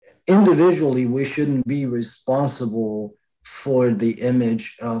individually, we shouldn't be responsible for the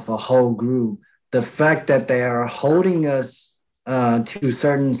image of a whole group. The fact that they are holding us to a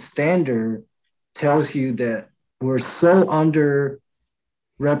certain standard tells you that we're so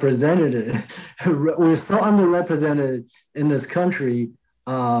underrepresented. We're so underrepresented in this country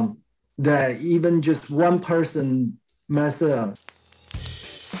that even just one person mess up.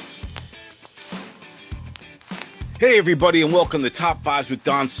 Hey everybody, and welcome to Top 5s with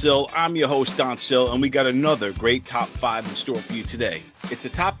Don Sill. I'm your host, Don Sill, and we got another great Top 5 in store for you today. It's the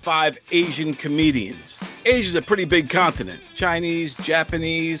Top 5 Asian comedians. Asia's a pretty big continent. Chinese,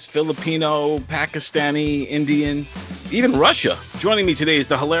 Japanese, Filipino, Pakistani, Indian, even Russia. Joining me today is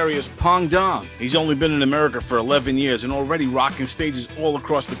the hilarious Pang Dong. He's only been in America for 11 years and already rocking stages all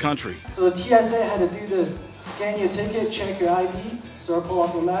across the country. So the TSA had to do this, scan your ticket, check your ID, sir, pull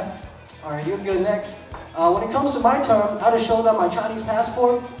off your mask. All right, you're good, next. When it comes to my turn, I had to show them my Chinese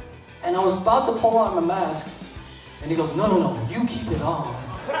passport, and I was about to pull out my mask, and he goes, no, you keep it on.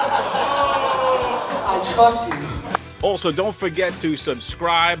 I trust you. Also, don't forget to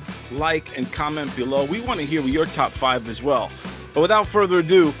subscribe, like, and comment below. We want to hear your top 5 as well. But without further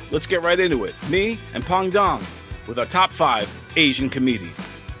ado, let's get right into it. Me and Pang Dong with our top 5 Asian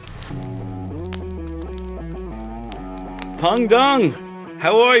comedians. Pang Dong,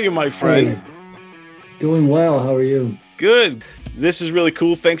 how are you, my friend? Hey. Doing well. How are you? Good. This is really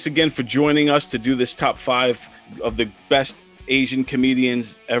cool. Thanks again for joining us to do this top 5 of the best Asian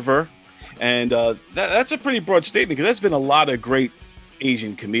comedians ever. And that's a pretty broad statement because there's been a lot of great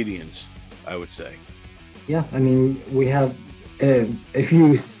Asian comedians, I would say. Yeah, I mean, we have. If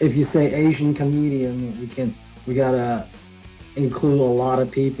you say Asian comedian, we gotta include a lot of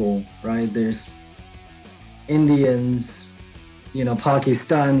people, right? There's Indians,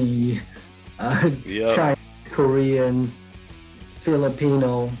 Pakistani. Yep. Chinese, Korean,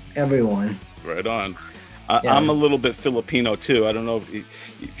 Filipino, everyone. Right on. Yeah. I'm a little bit Filipino too. I don't know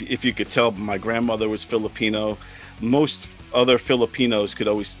if you could tell, but my grandmother was Filipino. Most other Filipinos could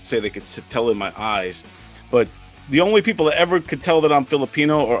always say they could tell in my eyes, but the only people that ever could tell that I'm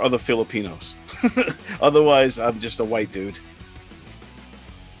Filipino are other Filipinos. Otherwise, I'm just a white dude.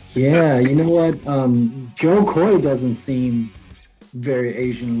 Yeah, you know what? Joe Coy doesn't seem very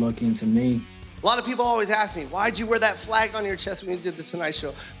Asian looking to me. A lot of people always ask me, why'd you wear that flag on your chest when you did the Tonight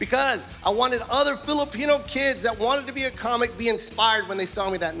Show? Because I wanted other Filipino kids that wanted to be a comic be inspired when they saw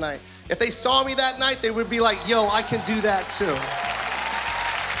me that night. If they saw me that night, they would be like, yo, I can do that too.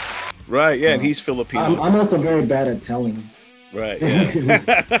 Right, yeah, and he's Filipino. I'm also very bad at telling. Right,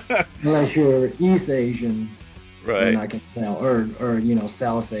 yeah. Unless you're East Asian, right. then I can tell, or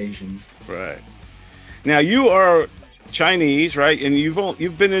South Asian. Right. Now you are Chinese, right? And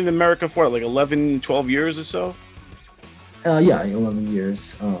you've been in America for like 11, 12 years or so? Yeah, 11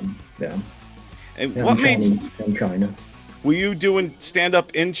 years. Yeah. And yeah, what I'm made Chinese from China? Were you doing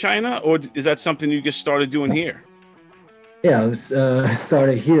stand-up in China, or is that something you just started doing here? Yeah, I was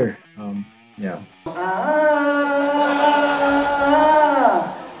started here. Yeah.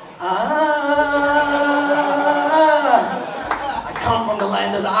 I come from the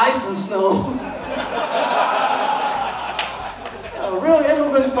land of the ice and snow. Real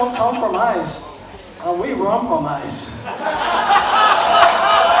immigrants don't come from ice. We run from ice.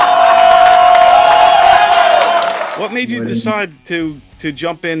 What made you decide to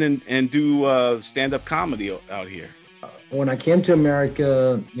jump in and do stand-up comedy out here? When I came to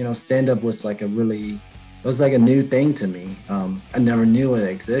America, stand-up was like a new thing to me. I never knew it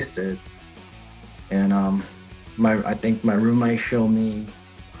existed. And I think my roommate showed me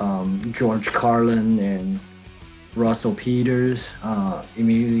George Carlin and Russell Peters.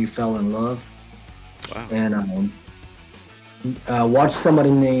 Immediately fell in love. Wow. And watched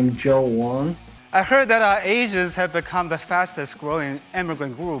somebody named Joe Wong. I heard that Asians have become the fastest growing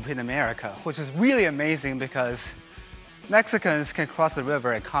immigrant group in America, which is really amazing because Mexicans can cross the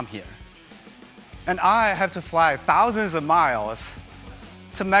river and come here. And I have to fly thousands of miles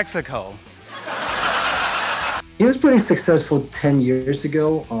to Mexico. He was pretty successful 10 years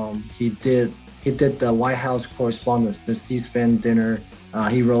ago. He did the White House Correspondents', the C-SPAN dinner.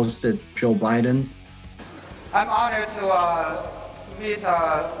 He roasted Joe Biden. I'm honored to meet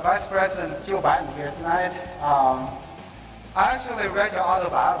Vice President Joe Biden here tonight. I actually read your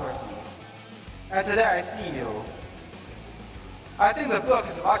autobiography, and today I see you. I think the book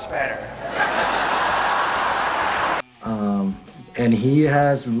is much better. And he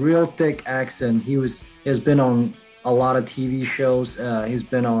has real thick accent. He has been on a lot of TV shows. He's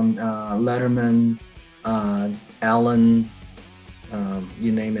been on Letterman, Ellen,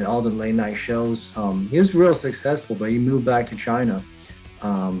 you name it, all the late night shows. He was real successful, but he moved back to China.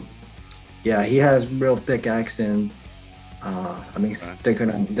 Yeah, he has real thick accent. I mean, thicker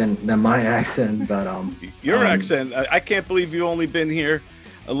than my accent, but Your accent, I can't believe you only been here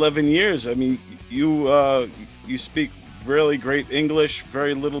 11 years. I mean, you speak really great English,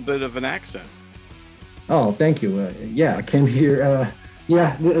 very little bit of an accent. Oh, thank you. Yeah, I came here.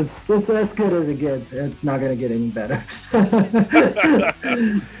 Yeah, it's as good as it gets. It's not gonna get any better.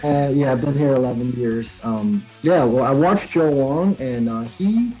 Yeah, I've been here 11 years. Yeah, well, I watched Joe Wong, and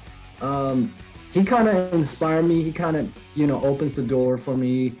he kind of inspired me. He kind of, opens the door for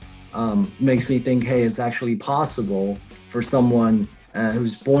me. Makes me think, hey, it's actually possible for someone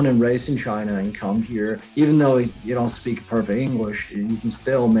who's born and raised in China and come here, even though you don't speak perfect English, you can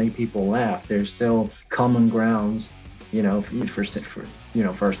still make people laugh. There's still common grounds,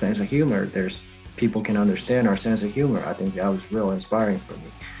 for our sense of humor. There's people can understand our sense of humor. I think that was real inspiring for me,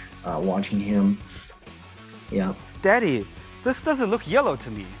 watching him. Yeah. Daddy, this doesn't look yellow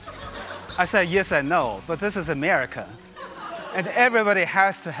to me. I said yes and no, but this is America. And everybody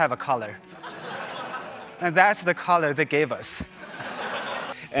has to have a color. And that's the color they gave us.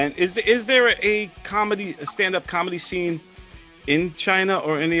 And is there a stand-up comedy scene in China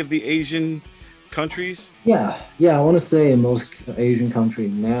or any of the Asian countries? Yeah. I want to say in most Asian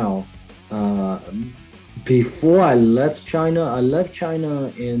countries now. Before I left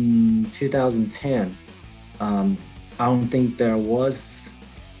China in 2010. I don't think there was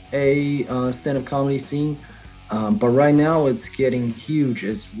a stand-up comedy scene, but right now it's getting huge.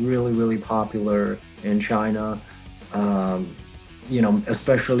 It's really, really popular in China.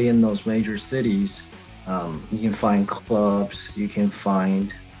 Especially in those major cities, you can find clubs, you can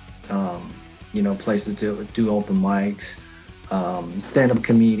find, places to do open mics. Stand-up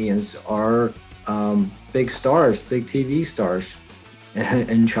comedians are big stars, big TV stars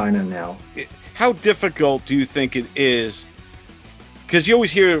in China now. How difficult do you think it is? Because you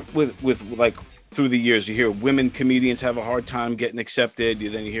always hear with like through the years, you hear women comedians have a hard time getting accepted.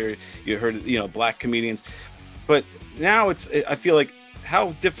 You heard black comedians, but now I feel like,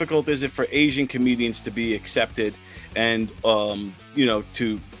 how difficult is it for Asian comedians to be accepted and to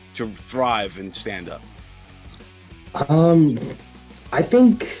thrive and stand up? I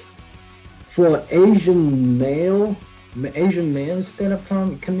think for Asian male stand-up Asian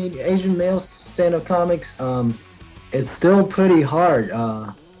male stand-up comics, it's still pretty hard.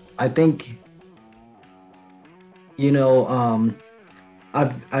 I think I've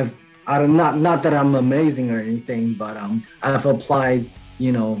not that I'm amazing or anything, but I've applied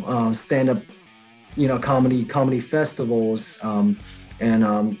stand-up comedy festivals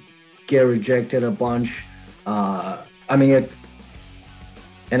and get rejected a bunch. And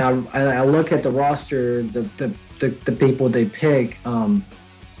I look at the roster, the people they pick.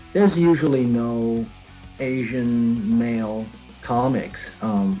 There's usually no Asian male comics.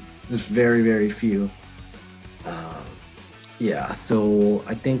 There's very, very few. Yeah, so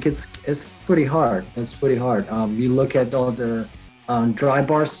I think it's pretty hard. It's pretty hard. You look at all the dry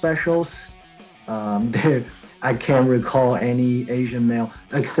bar specials. I can't recall any Asian male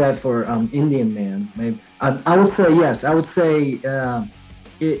except for Indian man. Maybe I would say yes. I would say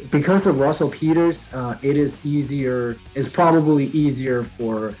because of Russell Peters, it is easier. It's probably easier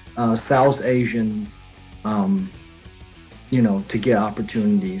for South Asians, to get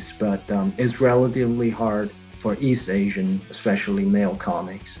opportunities, but it's relatively hard for East Asian, especially male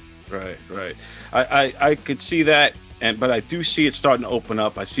comics. Right. I could see that, but I do see it starting to open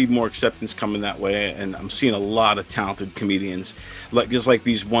up. I see more acceptance coming that way, and I'm seeing a lot of talented comedians, just like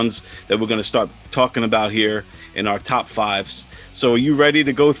these ones that we're going to start talking about here in our top fives. So are you ready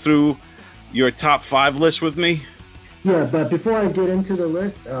to go through your top 5 list with me? Yeah, but before I get into the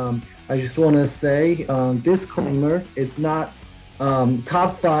list, I just want to say, disclaimer, it's not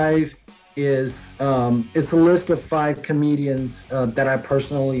top 5 is it's a list of 5 comedians that I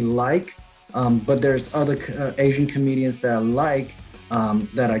personally like, but there's other Asian comedians that I like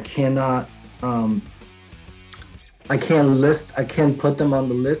that I cannot I can't put them on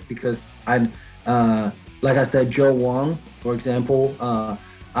the list because like I said, Joe Wong, for example,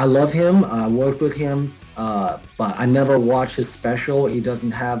 I love him, I work with him, but I never watch his special. He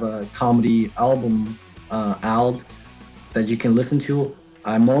doesn't have a comedy album out that you can listen to.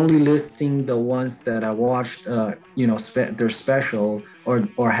 I'm only listing the ones that I watched, their special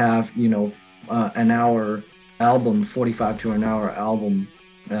or have, an hour album, 45 to an hour album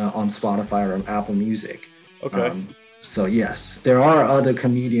on Spotify or Apple Music. Okay. So yes, there are other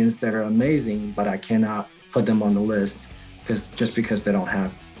comedians that are amazing, but I cannot put them on the list because they don't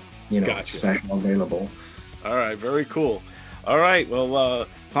have, Gotcha. special available. All right. Very cool. All right. Well,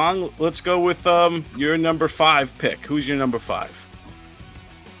 Pong, let's go with your number 5 pick. Who's your number 5?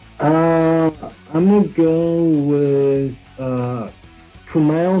 I'm gonna go with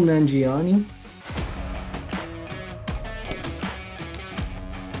Kumail Nanjiani.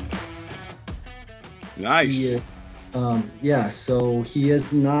 Nice. Yeah, so he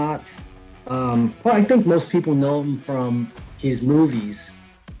is not. Well, I think most people know him from his movies,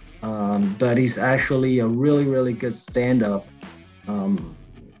 but he's actually a really, really good stand-up.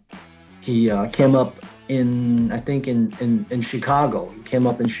 He came up I think in Chicago. He came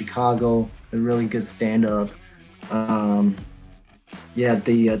up in Chicago, a really good stand-up. Yeah,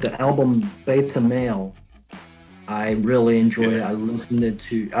 the album Beta Male, I really enjoyed it. I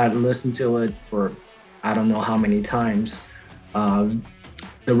listened to it for I don't know how many times.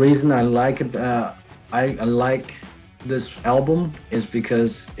 The reason I like it, I like this album is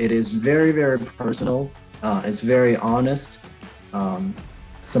because it is very, very personal. It's very honest.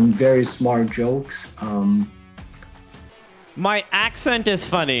 Some very smart jokes. My accent is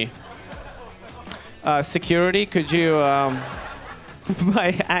funny. Security, could you?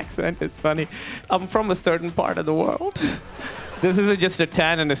 My accent is funny. I'm from a certain part of the world. This isn't just a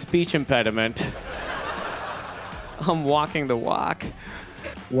tan and a speech impediment. I'm walking the walk.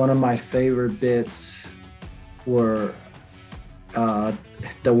 One of my favorite bits were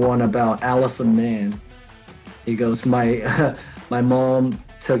the one about Elephant Man. He goes, my mom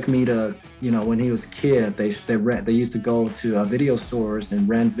took me to, when he was a kid, they used to go to video stores and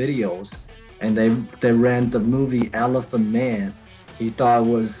rent videos, and they rent the movie Elephant Man. He thought it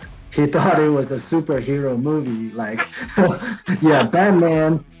was a superhero movie, like, yeah,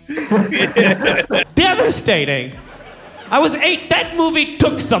 Batman. Devastating. I was 8. That movie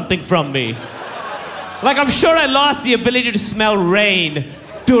took something from me. Like, I'm sure I lost the ability to smell rain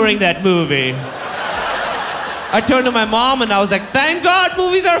during that movie. I turned to my mom and I was like, thank God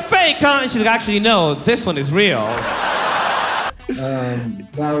movies are fake, huh? And she's like, actually, no, this one is real. That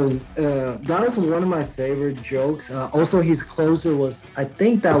was one of my favorite jokes. Also, his closer was, I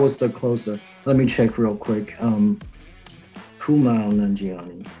think that was the closer. Let me check real quick. Kumail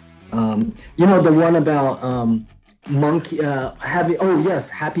Nanjiani. The one about monkey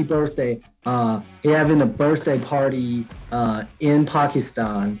happy birthday. He having a birthday party in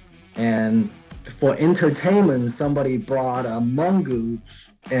Pakistan, and for entertainment, somebody brought a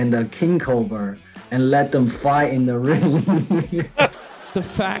mongoose and a king cobra and let them fight in the ring. The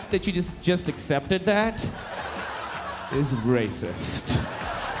fact that you just accepted that is racist.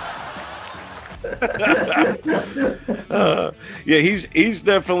 Yeah, he's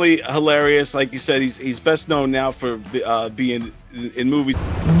definitely hilarious. Like you said, he's best known now for being in movies.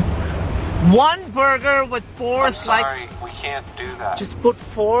 One burger with 4 slices. Sorry, we can't do that. Just put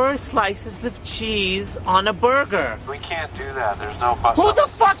 4 slices of cheese on a burger. We can't do that. There's no button. Who the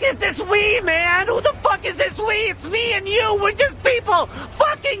fuck is this we, man? Who the fuck is this we? It's me and you. We're just people.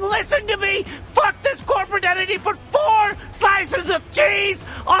 Fucking listen to me. Fuck this corporate entity. Put 4 slices of cheese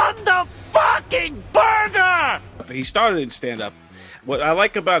on the fucking burger. He started in stand-up. What I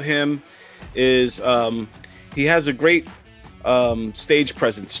like about him is he has a great stage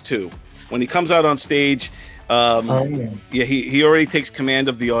presence too. When he comes out on stage, he already takes command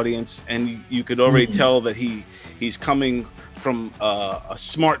of the audience, and you could already tell that he's coming from a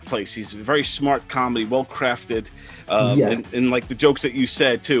smart place. He's a very smart comedy, well crafted, and like the jokes that you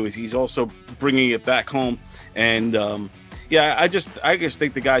said too. He's also bringing it back home, and I just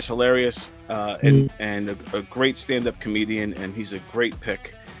think the guy's hilarious and a great stand-up comedian, and he's a great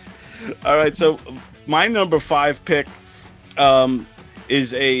pick. All right, so my number 5 pick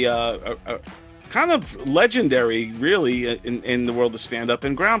is a kind of legendary, really, in the world of stand-up,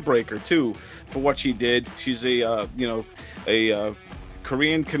 and groundbreaker too for what she did. She's a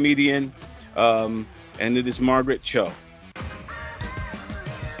Korean comedian, and it is Margaret Cho.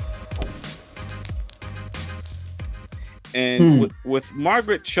 And with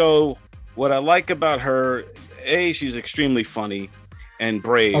Margaret Cho, what I like about her, she's extremely funny and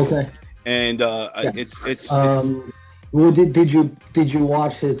brave. Okay. And it's well, did you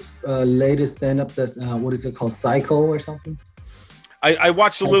watch his latest stand-up? That's what is it called, Psycho or something? I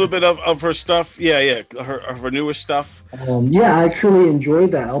watched a little bit of her stuff. Her newest stuff. I actually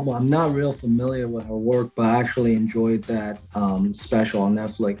enjoyed that album. I'm not real familiar with her work, but I actually enjoyed that special on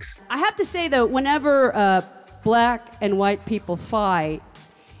Netflix. I have to say though, whenever black and white people fight,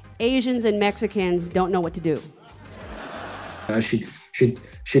 Asians and Mexicans don't know what to do.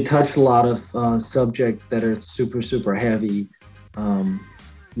 She touched a lot of subjects that are super, super heavy.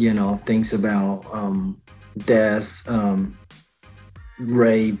 Things about death,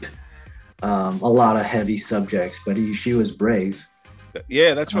 rape, a lot of heavy subjects, but she was brave.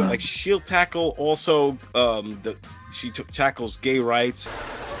 Yeah, that's right. Like she'll tackle also she tackles gay rights.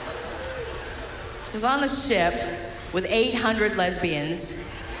 This is on a ship with 800 lesbians.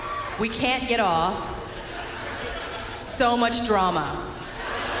 We can't get off. So much drama.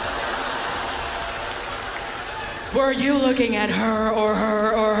 Were you looking at her or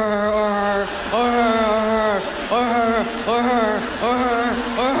her or her or her or her or her or her or her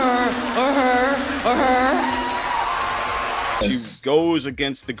or her or her or her? She goes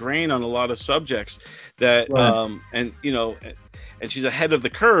against the grain on a lot of subjects that Right. and you know, and she's ahead of the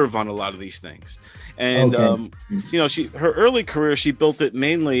curve on a lot of these things. And you know, her early career, she built it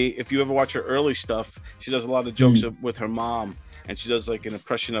mainly. If you ever watch her early stuff, she does a lot of jokes with her mom, and she does like an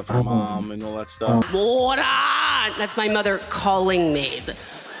impression of her mom and all that stuff. Water! That's my mother calling me.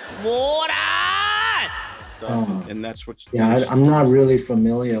 Water! Stuff. And that's what. Yeah, I'm not really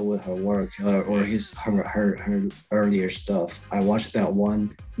familiar with her work or her earlier stuff. I watched that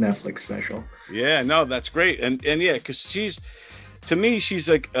one Netflix special. Yeah, no, that's great, and yeah, because to me, she's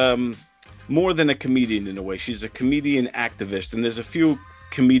like more than a comedian in a way. She's a comedian activist, and there's a few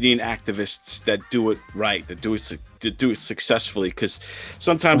comedian activists that do it right, that do it successfully. Because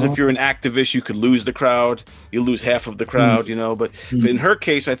sometimes if you're an activist, you could lose the crowd, you lose half of the crowd, you know. But in her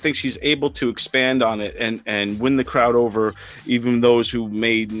case, I think she's able to expand on it and win the crowd over, even those who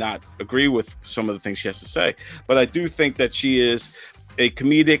may not agree with some of the things she has to say. But I do think that she is a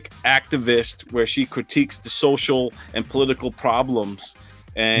comedic activist where she critiques the social and political problems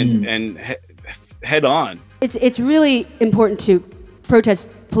and head on. It's really important to protest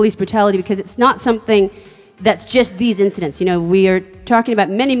police brutality because it's not something that's just these incidents. You know, we are talking about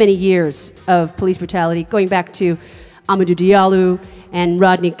many, many years of police brutality, going back to Amadou Diallo and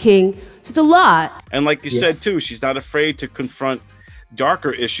Rodney King. So it's a lot. And like you said, too, she's not afraid to confront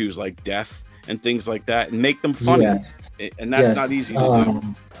darker issues like death and things like that and make them funny. Yeah. And that's not easy to do.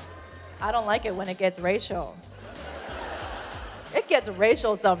 I don't like it when it gets racial. It gets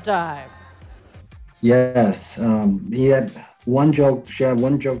racial sometimes. Yes. She had one joke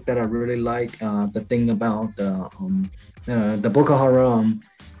that I really like. The thing about the Boko Haram,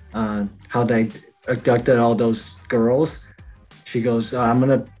 how they abducted all those girls. She goes, I'm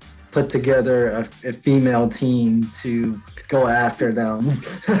gonna put together a female team to go after them.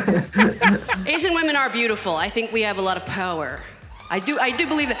 Asian women are beautiful. I think we have a lot of power. I do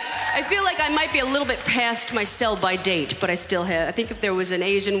believe that. I feel like I might be a little bit past my sell-by date, but I still have. I think if there was an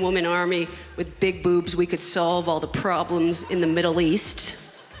Asian woman army with big boobs, we could solve all the problems in the Middle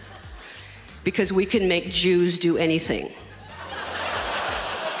East because we can make Jews do anything.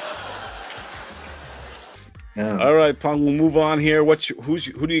 Yeah. All right, Pong, we'll move on here. Who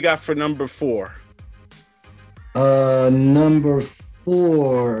do you got for number 4? Number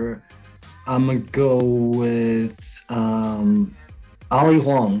 4, I'm gonna go with Ali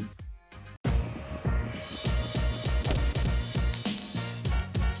Huang.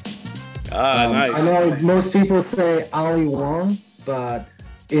 Nice. I know most people say Ali Wong, but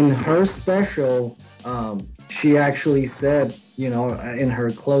in her special, she actually said, you know, in her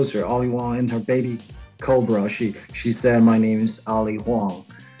closer, Ali Wong, in her Baby Cobra, she said, my name is Ali Huang.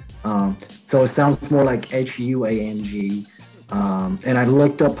 So it sounds more like Huang. And I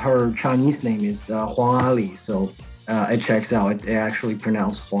looked up her Chinese name is Huang Ali, so it checks out. It actually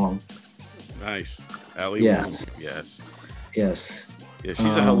pronounced Huang. Nice. Ali Wong. Yes. Yes. Yeah,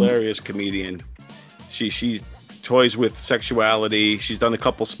 she's a hilarious comedian. She toys with sexuality. She's done a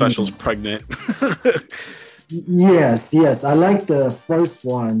couple specials pregnant. Yes. I like the first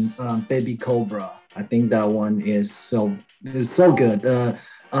one, Baby Cobra. I think that one is so good.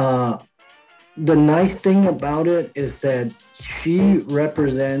 The nice thing about it is that she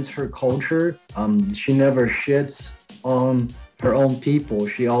represents her culture. She never shits on her own people.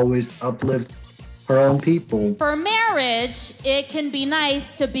 She always uplifts her own people. For marriage, it can be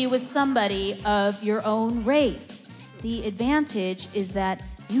nice to be with somebody of your own race. The advantage is that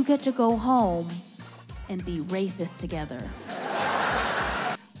you get to go home and be racist together.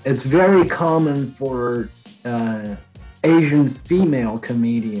 It's very common for Asian female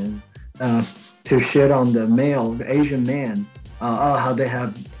comedian to shit on the Asian man. How they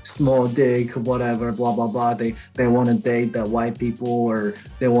have small dick, whatever, blah, blah, blah. They want to date the white people, or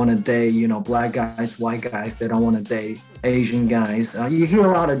they want to date, you know, black guys, white guys. They don't want to date Asian guys. You hear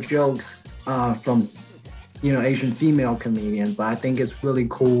a lot of jokes from, you know, Asian female comedians, but I think it's really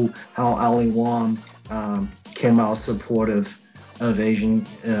cool how Ali Wong came out supportive of Asian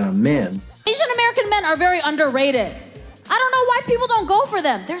men. Asian American men are very underrated. I don't know why people don't go for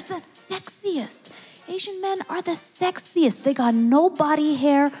them. They're the sexiest. Asian men are the sexiest. They got no body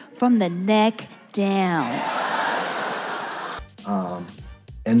hair from the neck down.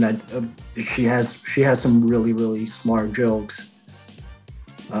 And that she has some really, really smart jokes.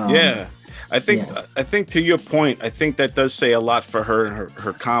 Yeah. I think to your point, I think that does say a lot for her and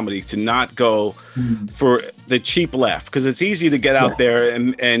her comedy to not go for the cheap laugh, because it's easy to get out there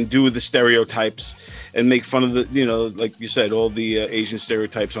and do the stereotypes and make fun of the, you know, like you said, all the Asian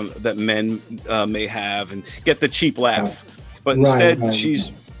stereotypes that men may have and get the cheap laugh. But instead,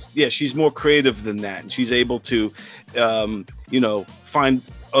 she's more creative than that, and she's able to, you know, find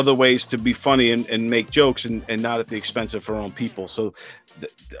other ways to be funny and make jokes and not at the expense of her own people. So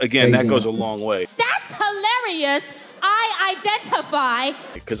again, that goes a long way. That's hilarious. I identify.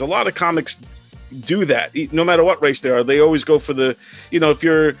 Because a lot of comics do that, no matter what race they are. They always go for the, you know, if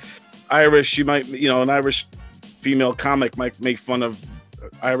you're Irish, you might, you know, an Irish female comic might make fun of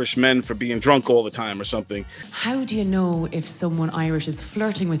Irish men for being drunk all the time or something. How do you know if someone Irish is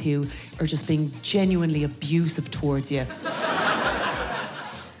flirting with you or just being genuinely abusive towards you?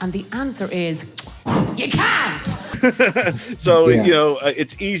 And the answer is, you can't. So you know,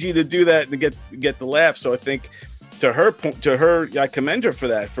 it's easy to do that and get the laugh. So I think to her, I commend her for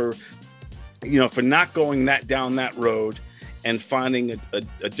that, for, you know, for not going down that road and finding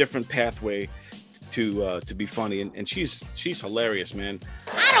a different pathway to be funny. And she's hilarious, man.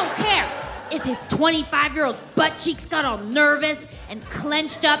 I don't care if his 25-year-old butt cheeks got all nervous and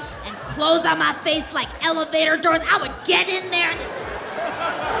clenched up and closed on my face like elevator doors. I would get in there and just...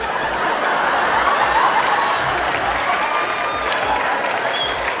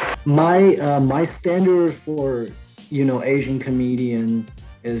 My standard for, you know, Asian comedian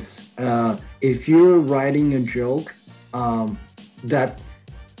is if you're writing a joke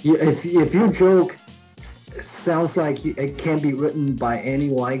if your joke sounds like it can't be written by any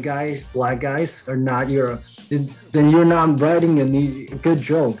white guys, black guys, or not, then you're not writing a good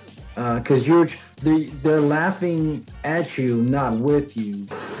joke, because they're laughing at you, not with you.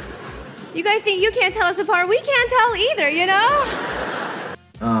 You guys think you can't tell us apart? We can't tell either, you know?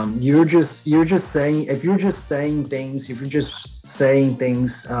 You're just saying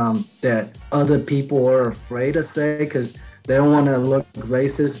things that other people are afraid to say because they don't want to look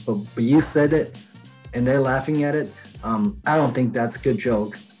racist, but you said it and they're laughing at it. I don't think that's a good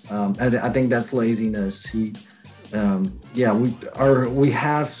joke. I think that's laziness. We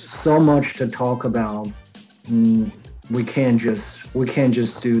have so much to talk about. We can't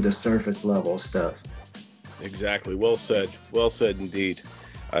just do the surface level stuff. Exactly. Well said indeed.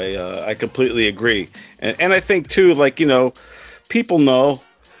 I completely agree. And I think too, like, you know, people know,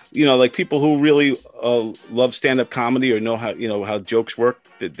 you know, like people who really love stand-up comedy or know how jokes work,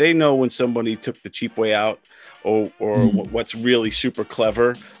 that they know when somebody took the cheap way out or what's really super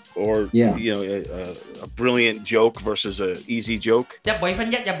clever or, you know, a brilliant joke versus a easy joke. You have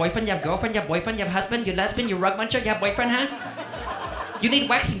boyfriend, you have girlfriend, you have boyfriend, you have husband, you lesbian, you rug muncher, you have boyfriend, huh? You need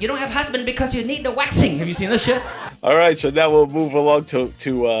waxing. You don't have husband because you need the waxing. Have you seen this shit? All right, so now we'll move along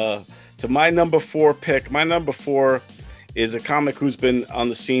to my number 4 pick. My number 4 is a comic who's been on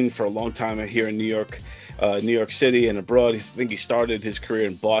the scene for a long time here in New York City and abroad. I think he started his career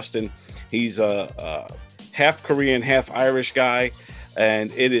in Boston. He's a half Korean, half Irish guy,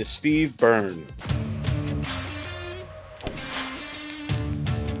 and it is Steve Byrne.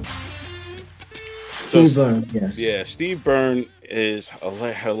 Steve Byrne, yes. Yeah, Steve Byrne is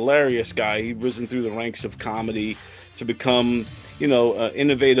a hilarious guy. He's risen through the ranks of comedy to become, you know,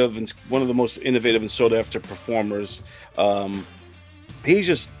 innovative and one of the most innovative and sought after performers. He's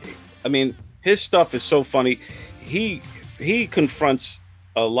just, I mean, his stuff is so funny. He confronts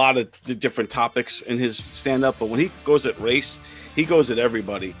a lot of the different topics in his stand-up, but when he goes at race, he goes at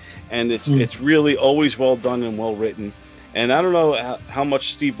everybody, and it's really always well done and well written. And I don't know how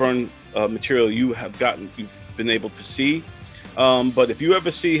much Steve Byrne material you've been able to see, but if you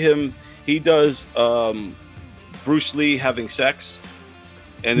ever see him, he does Bruce Lee having sex,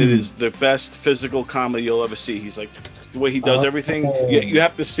 and it is the best physical comedy you'll ever see. He's like, the way he does everything, you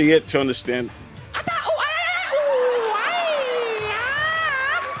have to see it to understand.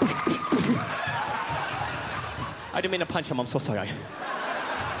 I didn't mean to punch him. I'm so sorry.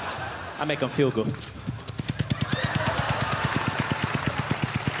 I make him feel good.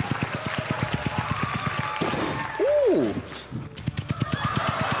 Ooh.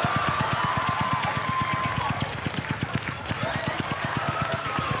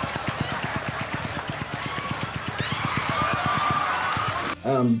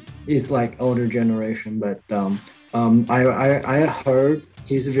 He's like older generation, but I heard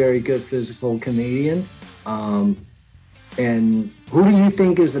he's a very good physical comedian. And who do you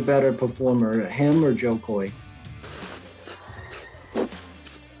think is a better performer, him or Joe Coy?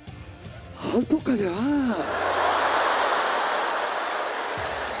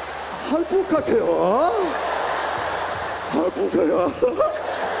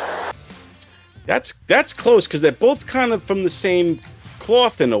 That's close because they're both kind of from the same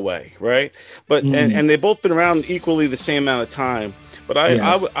cloth in a way, right? But and they've both been around equally the same amount of time. But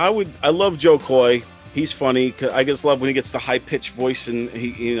I love Joe Coy. He's funny. I just love when he gets the high pitched voice and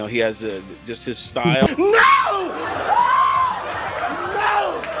he has just his style.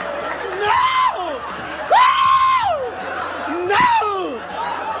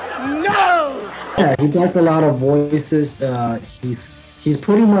 Yeah, he does a lot of voices. He's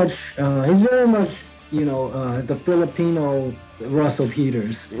pretty much he's very much the Filipino Russell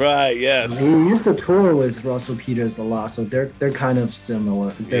Peters. Right. Yes. He used to tour with Russell Peters a lot, so they're kind of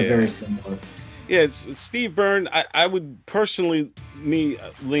similar. They're very similar. Yeah, it's Steve Byrne. I would personally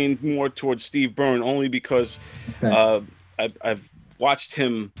lean more towards Steve Byrne only because I've watched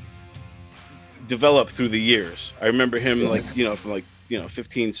him develop through the years. I remember him from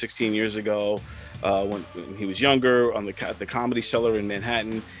 15, 16 years ago when he was younger on the Comedy Cellar in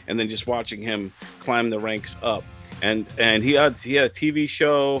Manhattan, and then just watching him climb the ranks up. And he had a TV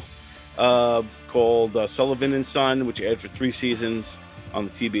show called Sullivan and Son, which aired for 3 seasons on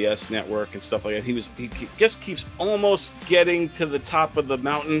the TBS network and stuff like that. He just keeps almost getting to the top of the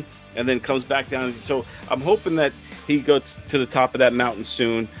mountain and then comes back down. So I'm hoping that he goes to the top of that mountain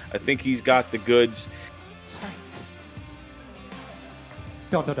soon. I think he's got the goods. Sorry.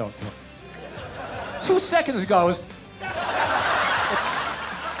 Don't. 2 seconds ago it's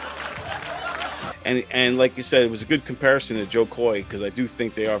and like you said, it was a good comparison to Joe Coy because I do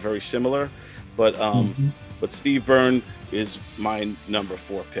think they are very similar, but Steve Byrne is my number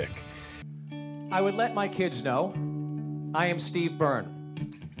 4 pick. I would let my kids know I am Steve Byrne.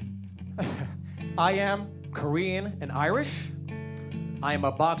 I am Korean and Irish. I am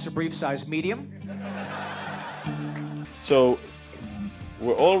a boxer brief size medium. So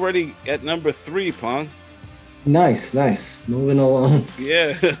we're already at number 3, Pong. Nice. Moving along.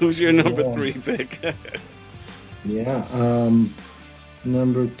 Yeah, who's your number 3 pick?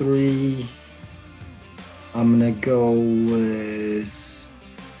 Number 3, I'm gonna go with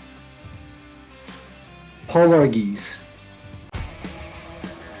Paul Varghese.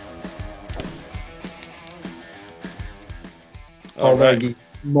 Paul Varghese.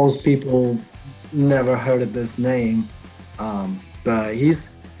 Most people never heard of this name, but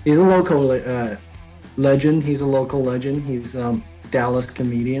he's a local legend. He's a local legend. He's a Dallas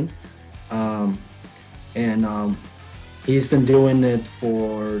comedian, and he's been doing it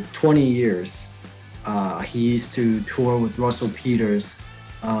for 20 years. He used to tour with Russell Peters.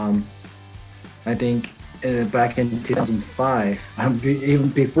 I think back in 2005, even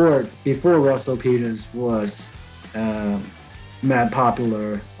before Russell Peters was mad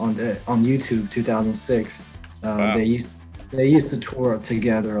popular on YouTube. 2006, they used to tour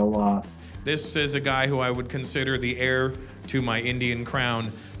together a lot. This is a guy who I would consider the heir to my Indian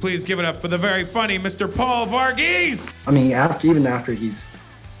crown. Please give it up for the very funny Mr. Paul Varghese. I mean, even after he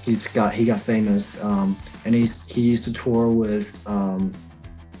got famous, and he used to tour with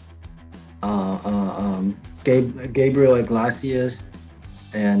Gabriel Iglesias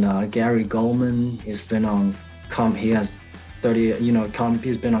and Gary Goldman. He's been on he's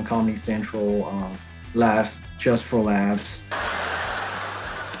been on Comedy Central, Just for Laughs.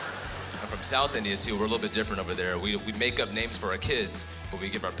 I'm from South India too. We're a little bit different over there. We make up names for our kids, but we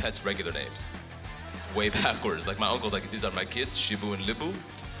give our pets regular names. It's way backwards. Like my uncle's like, these are my kids, Shibu and Libu,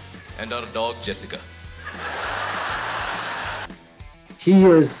 and our dog, Jessica. He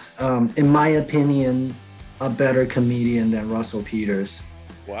is, in my opinion, a better comedian than Russell Peters.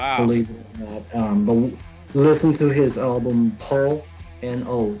 Wow. Believe it or not. But listen to his album, Paul and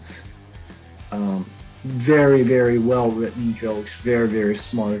Oates. Very, very well-written jokes. Very, very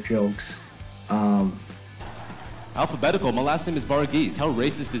smart jokes. Alphabetical. My last name is Varghese. How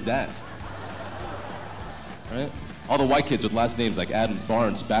racist is that? Right? All the white kids with last names like Adams,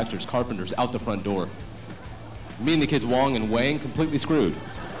 Barnes, Baxters, Carpenters out the front door. Me and the kids Wong and Wang completely screwed.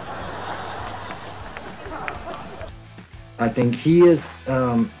 I think he is.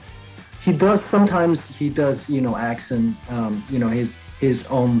 He does sometimes. He does, accent.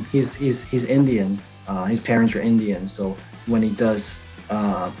 He's Indian. His parents are Indian, so when he does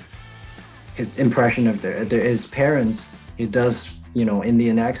his impression of his parents, he does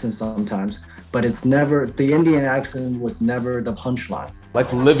Indian accent sometimes. But it's never, the Indian accent was never the punchline.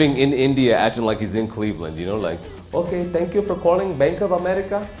 Like living in India, acting like he's in Cleveland, like, okay, thank you for calling Bank of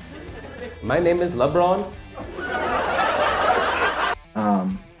America. My name is LeBron.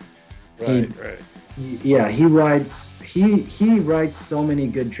 He writes so many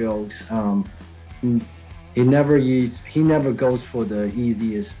good jokes. He never goes for the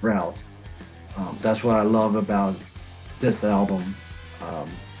easiest route. That's what I love about this album.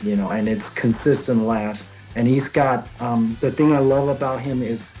 and it's consistent laughs. And he's got the thing I love about him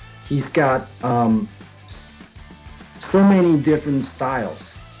is he's got so many different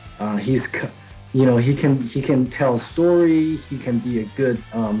styles. He can tell a story. He can be a good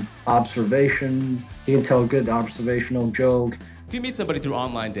observation. He can tell a good observational joke. If you meet somebody through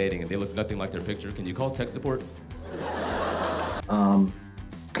online dating and they look nothing like their picture, can you call tech support?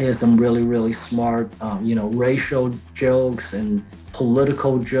 He has some really, really smart, racial jokes and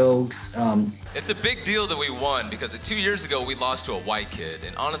political jokes. It's a big deal that we won because 2 years ago we lost to a white kid.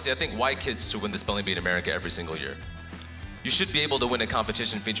 And honestly, I think white kids should win the Spelling Bee in America every single year. You should be able to win a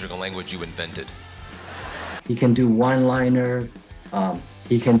competition featuring a language you invented. He can do one-liner.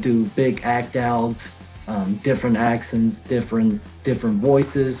 He can do big act-outs, different accents, different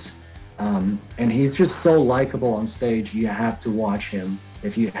voices. And he's just so likable on stage. You have to watch him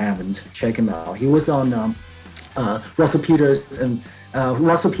if you haven't. Check him out. He was on Russell Peters and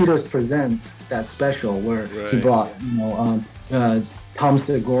Russell Peters Presents, that special where he brought Tom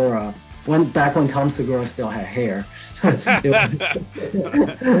Segura back when Tom Segura still had hair.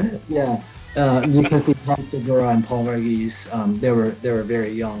 Yeah, you can see Tom Segura and Paul Verghese. They were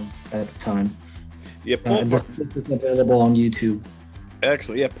very young at the time. Yeah, this is available on YouTube.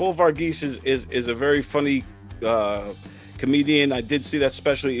 Excellent. Yeah, Paul Verghese is a very funny comedian. I did see that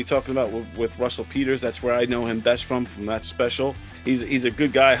special you're talking about with Russell Peters. That's where I know him best from that special. He's a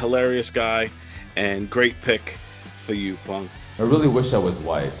good guy, hilarious guy, and great pick for you, Pong. I really wish I was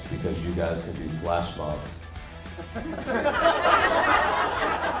white because you guys could be flash mobs. I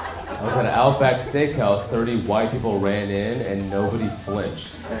was at an Outback Steakhouse, 30 white people ran in and nobody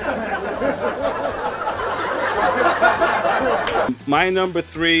flinched. My number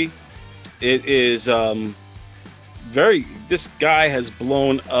 3, it is this guy has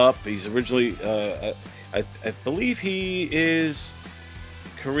blown up. He's originally, I believe he is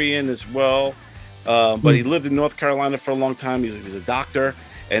Korean as well, but he lived in North Carolina for a long time. He's a doctor,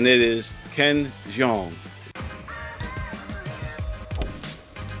 and it is Ken Jeong.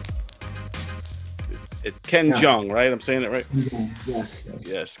 It's Ken Jeong, right? I'm saying it right?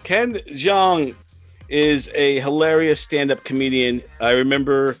 Yes. Ken Jeong is a hilarious stand-up comedian. I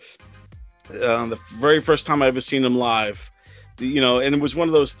remember the very first time I ever seen him live, and it was one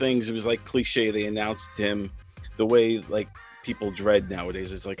of those things. It was like cliche. They announced him the way like people dread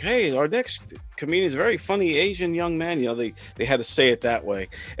nowadays. It's like, hey, our next comedian is a very funny Asian young man. They had to say it that way.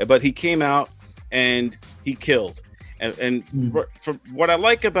 But he came out and he killed. And for what I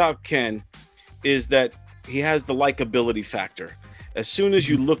like about Ken is that he has the likability factor. As soon as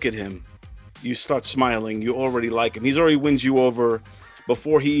you look at him, you start smiling. You already like him. He's already wins you over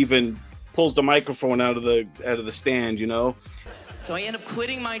before he even pulls the microphone out of the stand. So I end up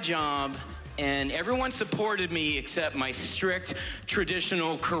quitting my job, and everyone supported me except my strict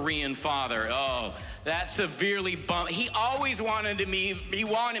traditional Korean father. Oh, that severely bumped. He always wanted me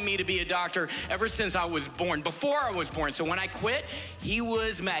to be a doctor ever since I was born, before I was born. So when I quit, he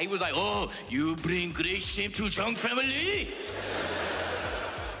was mad. He was like, oh, you bring great shame to Jeong family.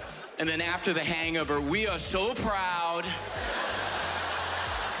 And then after the hangover, we are so proud.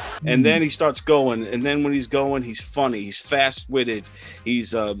 And then he starts going, and then when he's going, he's funny, he's fast-witted,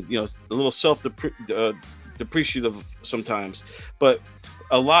 he's a little self-depreciative sometimes, but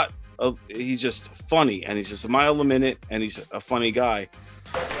he's just funny, and he's just a mile a minute, and he's a funny guy.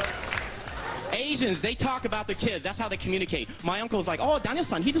 Asians, they talk about their kids. That's how they communicate. My uncle's like, oh,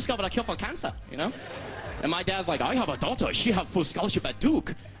 Daniel-san, he discovered a cure for cancer, And my dad's like, I have a daughter. She have full scholarship at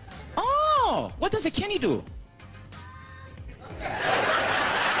Duke. Oh, what does a Kenny do?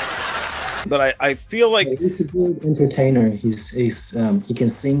 But I feel like he's a good entertainer. He can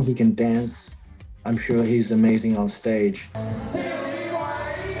sing, he can dance. I'm sure he's amazing on stage.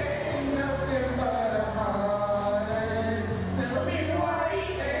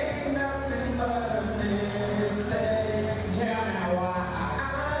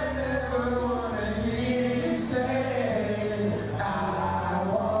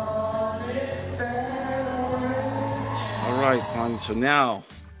 right, Pong. So now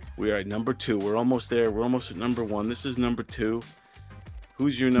we are at number 2. We're almost there. We're almost at number 1. This is number 2.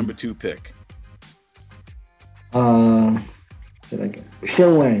 Who's your number 2 pick? Shen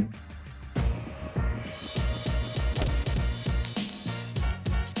Wang.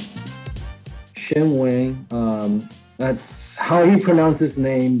 Shen Wang. That's how he pronounced his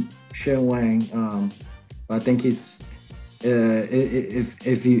name, Shen Wang. I think he's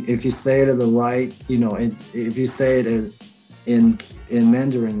if you say it the right, if you say it in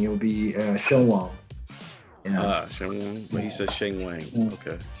Mandarin, you'll be Shen Wang. Shen Wang. But he says Shen Wang.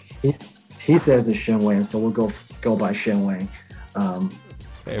 Okay. He says it's Shen Wang, so we'll go by Shen Wang.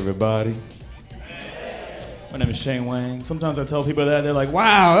 Hey, everybody. My name is Shane Wang. Sometimes I tell people that, they're like,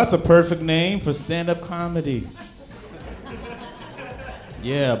 wow, that's a perfect name for stand-up comedy.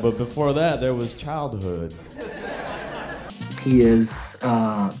 Yeah, but before that, there was childhood. He is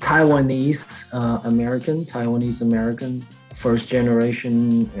Taiwanese American, first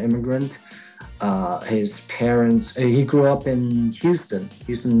generation immigrant. His parents, he grew up in Houston,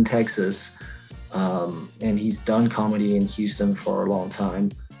 Texas, and he's done comedy in Houston for a long time.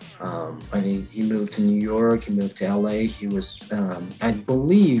 And he moved to New York, he moved to LA. He was, I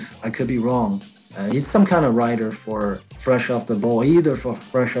believe, I could be wrong, he's some kind of writer for Fresh Off the Bowl, either for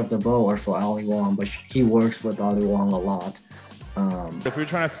Fresh Off the Bowl or for Ali Wong, but he works with Ali Wong a lot. If you're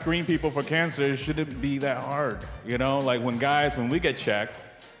trying to screen people for cancer, it shouldn't be that hard. You know, like when we get checked,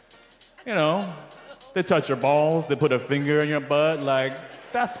 you know, they touch your balls, they put a finger in your butt, like,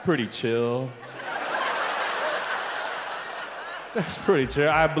 that's pretty chill. That's pretty chill.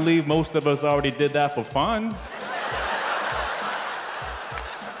 I believe most of us already did that for fun.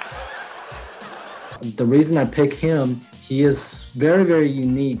 The reason I pick him, he is very, very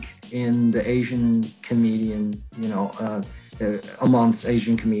unique in the Asian comedian, amongst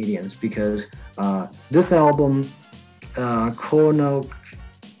Asian comedians, because this album,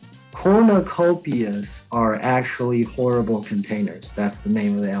 cornucopias are actually horrible containers. That's the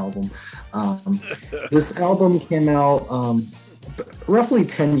name of the album. This album came out roughly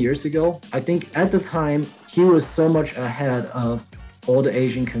 10 years ago. I think at the time, he was so much ahead of all the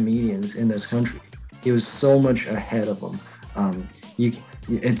Asian comedians in this country. He was so much ahead of them.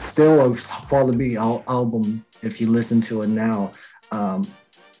 It's still a quality album if you listen to it now.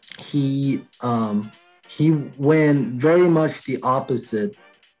 He went very much the opposite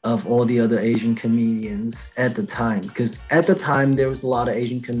of all the other Asian comedians at the time, because at the time there was a lot of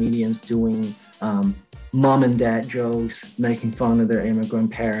Asian comedians doing mom and dad jokes, making fun of their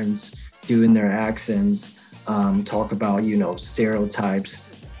immigrant parents, doing their accents, talk about stereotypes,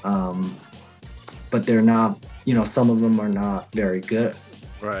 but they're not, some of them are not very good.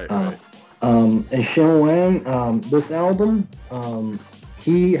 Right. And Shane Wang, this album,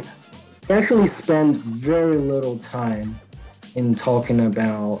 he actually spent very little time in talking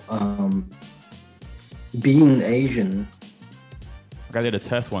about being Asian. I did a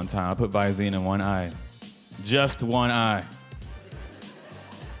test one time. I put Visine in one eye. Just one eye.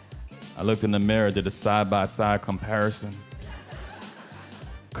 I looked in the mirror, did a side-by-side comparison.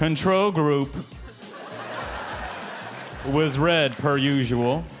 Control group was red per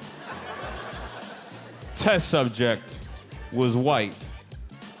usual. Test subject was white,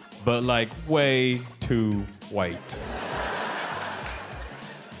 but like way too white.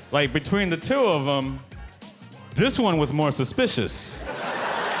 Like between the two of them, this one was more suspicious.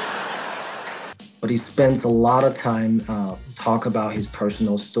 But he spends a lot of time talk about his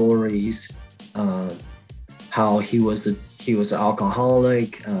personal stories, how he was an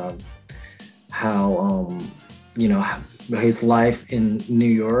alcoholic, how his life in New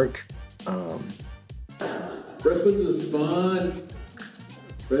York. Breakfast is fun.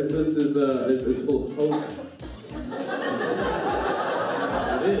 Breakfast is full of hope.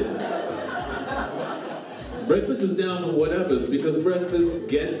 It is. Breakfast is down for whatever because breakfast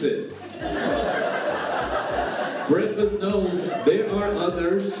gets it. Breakfast knows there are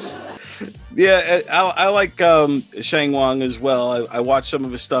others. Yeah, I like Shane Wang as well. I watched some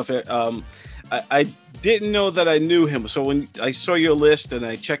of his stuff. I didn't know that I knew him. So when I saw your list and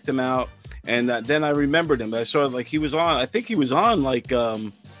I checked him out, and then I remembered him. I saw like he was on. I think he was on like,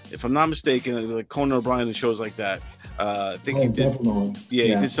 if I'm not mistaken, like Conan O'Brien and shows like that. I think he did. Definitely. Yeah,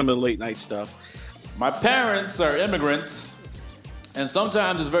 he did some of the late night stuff. My parents are immigrants, and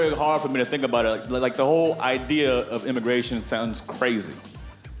sometimes it's very hard for me to think about it. Like the whole idea of immigration sounds crazy.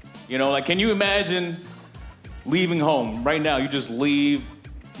 Like can you imagine leaving home right now? You just leave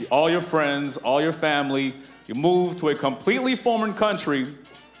all your friends, all your family, you move to a completely foreign country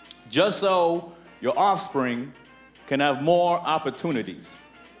just so your offspring can have more opportunities.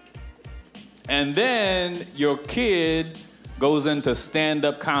 And then your kid goes into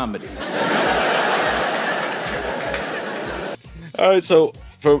stand-up comedy. All right, so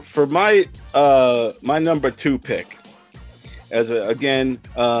for my my number 2 pick, another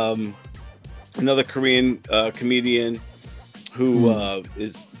Korean comedian who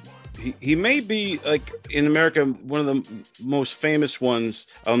is he may be like in America one of the most famous ones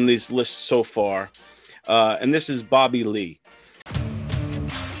on these lists so far, and this is Bobby Lee.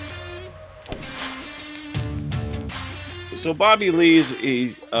 So Bobby Lee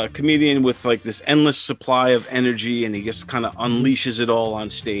is a comedian with like this endless supply of energy, and he just kind of unleashes it all on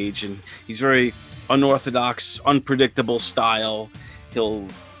stage. And he's very unorthodox, unpredictable style. he'll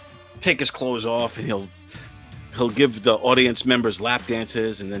take his clothes off and he'll give the audience members lap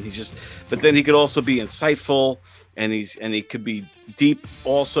dances, and then but then he could also be insightful, and he could be deep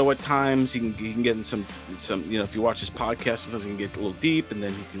also at times. He can get in some if you watch his podcast, sometimes he can get a little deep, and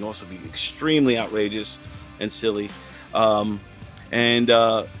then he can also be extremely outrageous and silly.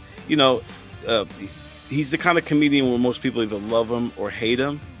 He's the kind of comedian where most people either love him or hate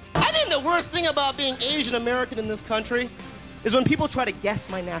him. I think the worst thing about being Asian American in this country is when people try to guess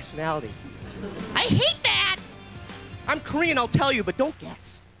my nationality. I hate that! I'm Korean, I'll tell you, but don't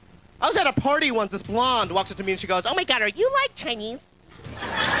guess. I was at a party once, this blonde walks up to me and she goes, "Oh my God, are you like Chinese?"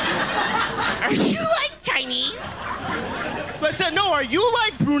 Are you like Chinese? So I said, "No, are you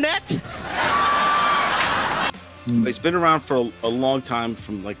like brunette?" He's been around for a long time,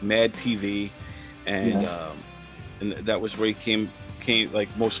 from like Mad TV, and and that was where he came like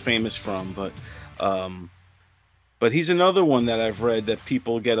most famous from. But he's another one that I've read that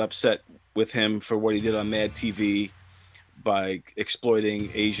people get upset with him for what he did on Mad TV by exploiting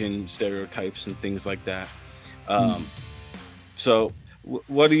Asian stereotypes and things like that. So,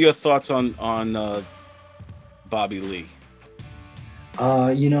 what are your thoughts on Bobby Lee?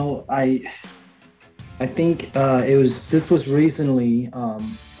 I think this was recently,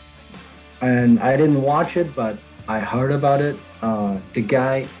 and I didn't watch it, but I heard about it. The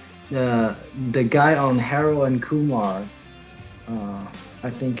guy on Harold and Kumar, I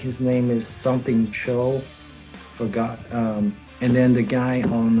think his name is something Cho, forgot. And then the guy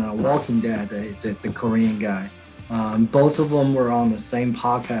on Walking Dead, the Korean guy. Both of them were on the same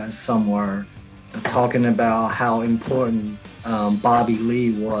podcast somewhere, talking about how important Bobby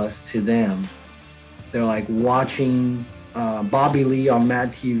Lee was to them. They're like watching Bobby Lee on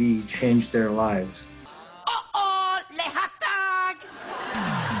Mad TV change their lives.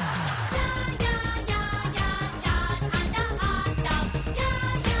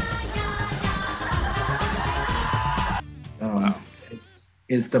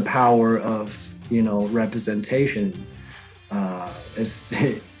 It's the power of representation.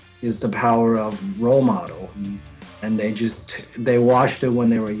 It's the power of role model, and they watched it when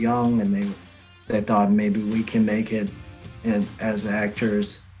they were young, and they thought maybe we can make it as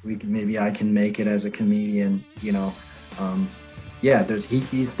actors. Maybe I can make it as a comedian. He's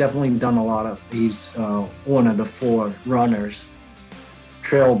definitely done a lot of. He's one of the forerunners,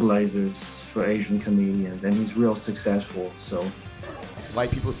 trailblazers for Asian comedians, and he's real successful. So. White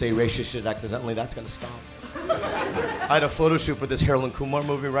people say racist shit accidentally, that's gonna stop. I had a photo shoot for this Harold and Kumar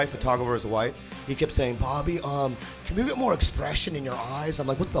movie, right? Photographer is white. He kept saying, "Bobby, can we get more expression in your eyes?" I'm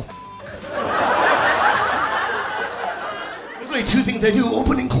like, what the f***? There's only two things I do,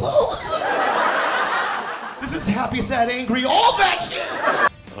 open and close. This is happy, sad, angry, all that shit.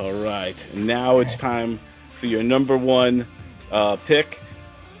 All right, now it's time for your number one pick.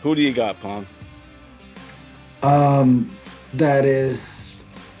 Who do you got, Pong? That is,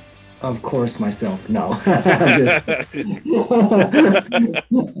 of course, myself. No.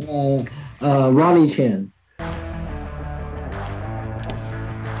 Ronnie Chan.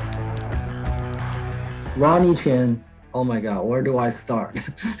 Ronnie Chan, oh my God, where do I start?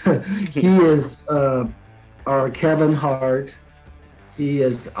 He is our Kevin Hart. He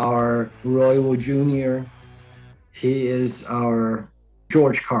is our Roy Wood Jr. He is our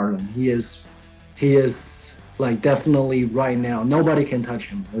George Carlin. He is like definitely right now, nobody can touch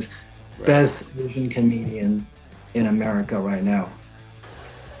him. He's best Asian comedian in America right now.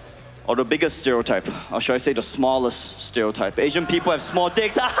 Or the biggest stereotype, or should I say the smallest stereotype? Asian people have small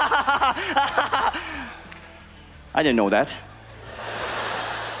dicks. I didn't know that.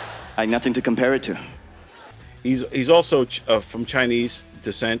 I had nothing to compare it to. He's also from Chinese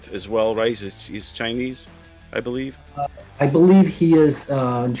descent as well, right? He's Chinese, I believe. I believe he is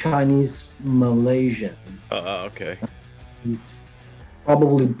Chinese Malaysian. Okay. He's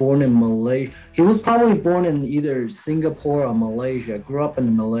probably born in Malaysia. He was probably born in either Singapore or Malaysia. Grew up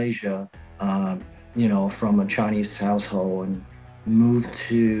in Malaysia, from a Chinese household, and moved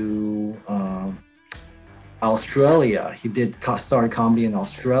to Australia. He started comedy in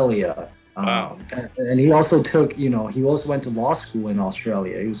Australia. Wow. And he also he also went to law school in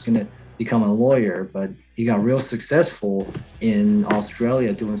Australia. He was gonna become a lawyer, but he got real successful in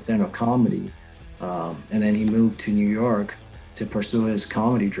Australia doing stand-up comedy. And then he moved to New York to pursue his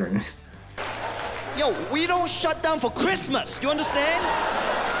comedy journey. Yo, we don't shut down for Christmas, you understand?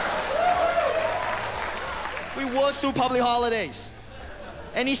 We work through public holidays.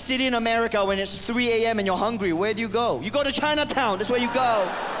 Any city in America, when it's 3 a.m. and you're hungry, where do you go? You go to Chinatown, that's where you go.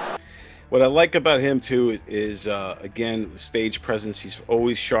 What I like about him too is again, stage presence. He's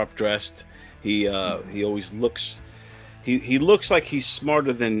always sharp dressed. He always looks he looks like he's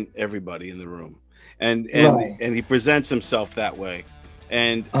smarter than everybody in the room, and Right. and he presents himself that way.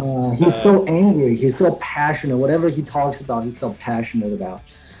 And He's so angry. He's so passionate. Whatever he talks about, he's so passionate about.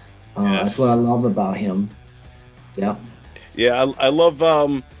 That's what I love about him. Yeah. Yeah, I love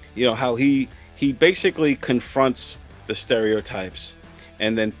you know, how he basically confronts the stereotypes,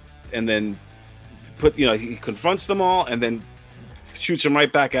 and then put, you know, he confronts them all and then shoots them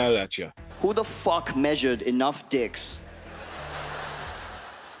right back out at you. Who the fuck measured enough dicks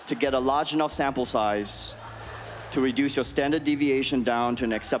to get a large enough sample size to reduce your standard deviation down to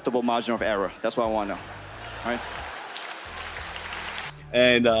an acceptable margin of error? That's what I want to know. All right?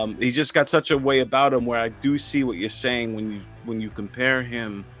 And he just got such a way about him where I do see what you're saying when you compare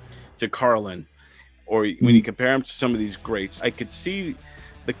him to Carlin, or when you compare him to some of these greats. I could see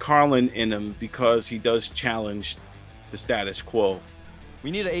the Carlin in him because he does challenge the status quo. We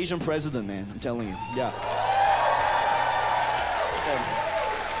need an Asian president, man. I'm telling you. Yeah.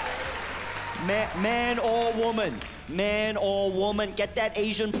 Man or woman. Man or woman. Get that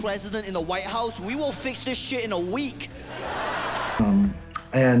Asian president in the White House. We will fix this shit in a week.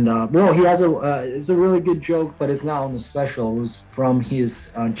 Well, he has it's a really good joke, but it's not on the special. It was from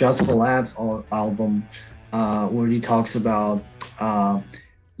his Just for Laughs album, where he talks about,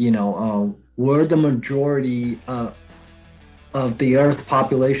 we're the majority of the Earth's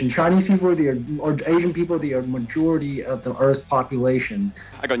population. Chinese people or Asian people are the majority of the Earth's population.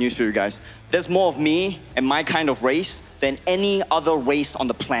 I got news for you guys. There's more of me and my kind of race than any other race on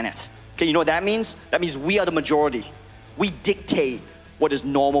the planet. Okay, you know what that means? That means we are the majority. We dictate what is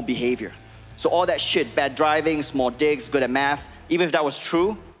normal behavior. So all that shit, bad driving, small dicks, good at math, even if that was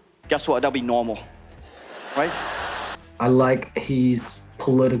true, guess what? That'll be normal, right? I like his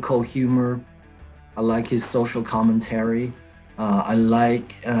political humor. I like his social commentary. I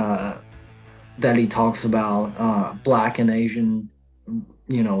like that he talks about Black and Asian,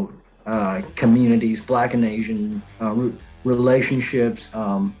 communities, Black and Asian relationships,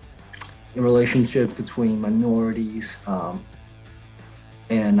 relationships between minorities,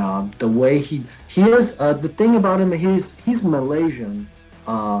 and the way he is. The thing about him, he's Malaysian,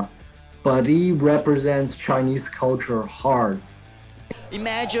 but he represents Chinese culture hard.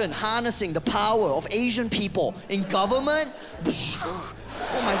 Imagine harnessing the power of Asian people in government. Oh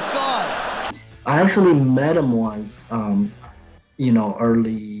my God. I actually met him once, early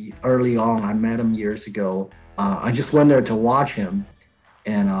on. I met him years ago. I just went there to watch him,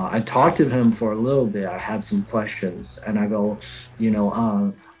 and I talked to him for a little bit. I had some questions, and I go,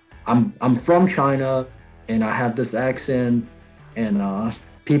 I'm from China, and I have this accent, and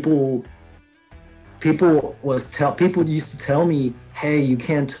people used to tell me, hey, you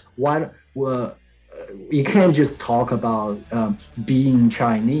can't just talk about being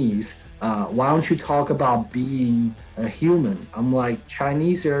Chinese. Why don't you talk about being a human? I'm like,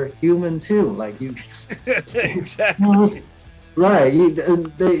 Chinese are human too. Like you, exactly. Right?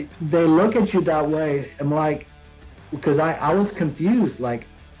 They look at you that way. I'm like, because I was confused. Like,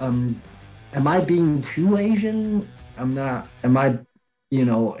 am I being too Asian? I'm not. Am I?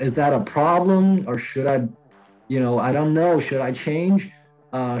 Is that a problem, or should I? I don't know. Should I change?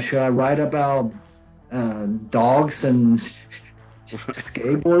 Should I write about dogs and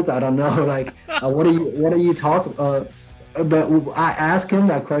skateboards? I don't know. Like, what are you talking? But I asked him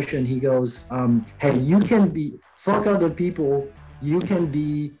that question. He goes, "Hey, you can fuck other people. You can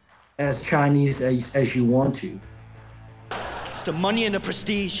be as Chinese as you want to." It's the money and the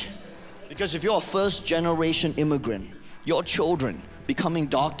prestige. Because if you're a first-generation immigrant, your children becoming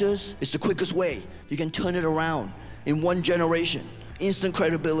doctors is the quickest way. You can turn it around in one generation. Instant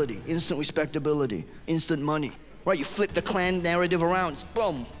credibility, instant respectability, instant money. Right, you flip the clan narrative around,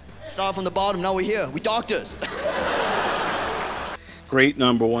 boom. Start from the bottom, now we're here, we doctors. Great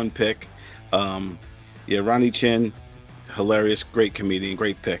number one pick. Ronnie Chin, hilarious, great comedian,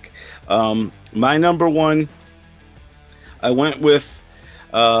 great pick. My number one, I went with,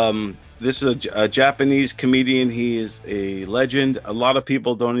 this is a Japanese comedian. He is a legend. A lot of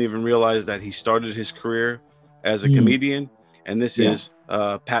people don't even realize that he started his career as a comedian, and this is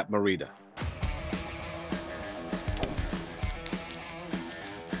Pat Morita.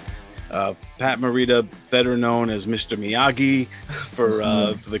 Pat Morita, better known as Mr. Miyagi for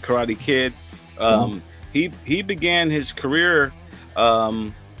the Karate Kid. He began his career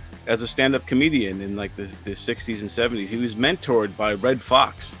as a stand-up comedian in like the 60s and 70s. He was mentored by Red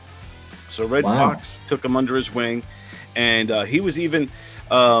Fox. So Red Fox took him under his wing, and he was even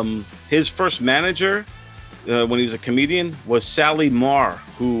his first manager when he was a comedian was Sally Marr,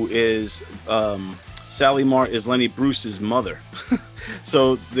 who is Sally Mart is Lenny Bruce's mother.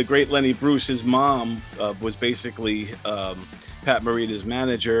 So the great Lenny Bruce, his mom was basically Pat Morita's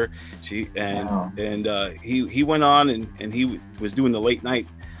manager. He went on and he was doing the late night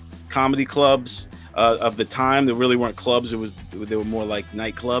comedy clubs of the time. There really weren't clubs. They were more like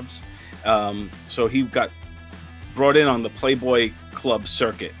nightclubs. So he got brought in on the Playboy Club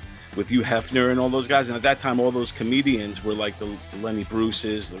circuit with Hugh Hefner and all those guys. And at that time, all those comedians were like the Lenny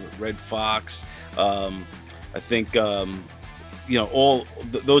Bruces, the Red Fox. I think, all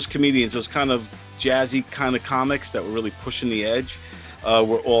those comedians, those kind of jazzy kind of comics that were really pushing the edge,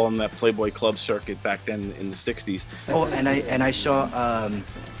 were all on that Playboy Club circuit back then in the 60s. Oh, and I saw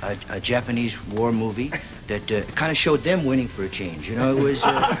a Japanese war movie that kind of showed them winning for a change. You know, it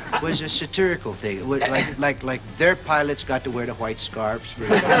was a satirical thing. It was like their pilots got to wear the white scarves for a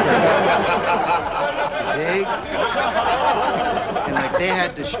change. And like they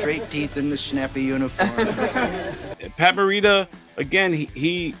had the straight teeth and the snappy uniform. Pat Morita, again,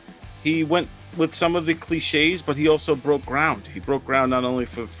 he went with some of the cliches, but he also broke ground. He broke ground not only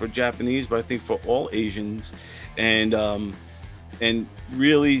for Japanese, but I think for all Asians, and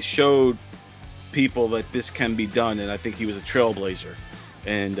really showed people that this can be done. And I think he was a trailblazer,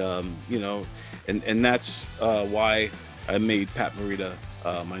 and and that's why I made Pat Morita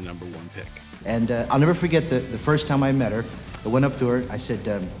my number one pick. And I'll never forget the first time I met her. I went up to her. I said,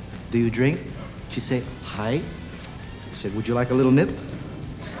 "Do you drink?" She said, "Hi." I said, "Would you like a little nip?"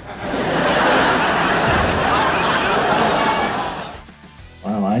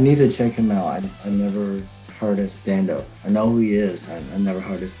 Wow, I need to check him out. I never heard his stand-up. I know who he is. I never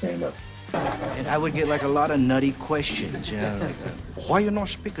heard his stand-up. And I would get like a lot of nutty questions, you know, like, why you not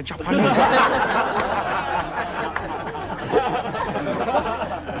speak Japanese? And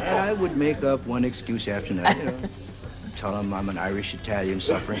I would make up one excuse after another, you know. Tell him I'm an Irish Italian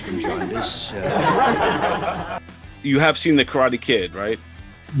suffering from jaundice. You have seen The Karate Kid, right?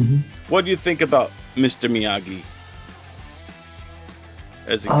 Mm-hmm. What do you think about Mr. Miyagi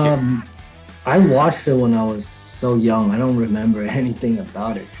as a kid? I watched it when I was so young. I don't remember anything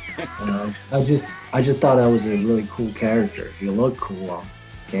about it. I just thought that was a really cool character. He looked cool on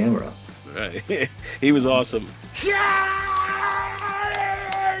camera. Right. He was awesome.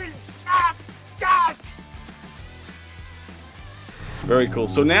 Very cool.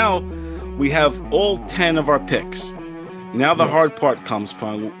 So now we have all 10 of our picks. Now the hard part comes,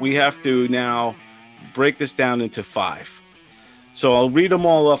 Pun. We have to now break this down into 5. So I'll read them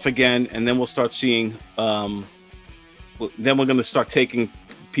all off again, and then we'll start seeing. Then we're going to start taking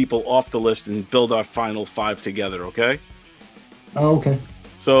people off the list and build our final 5 together. Okay? Oh, okay.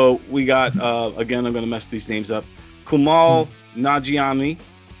 So we got again. I'm going to mess these names up. Kumail Nanjiani.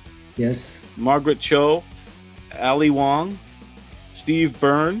 Yes. Margaret Cho, Ali Wong, Steve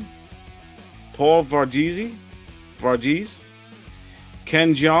Byrne, Paul Varghese,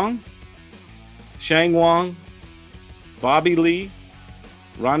 Ken Jeong, Shang Wang, Bobby Lee,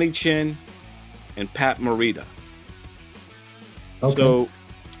 Ronnie Chin, and Pat Morita. Okay. So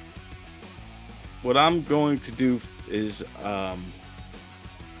what I'm going to do is,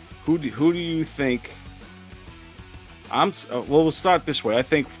 who do you think? We'll start this way. I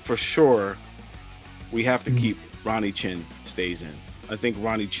think for sure we have to keep Ronnie Chin stays in. I think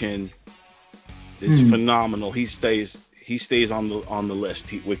Ronnie Chin is phenomenal. He stays on the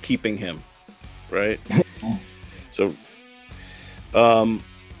list. We're keeping him, right? So,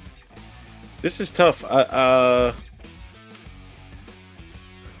 this is tough.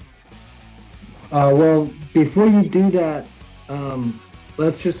 Well, before you do that,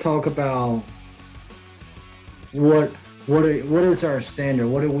 let's just talk about what is our standard?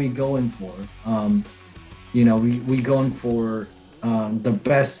 What are we going for? We going for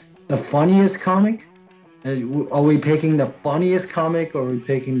the funniest comic? Are we picking the funniest comic, or are we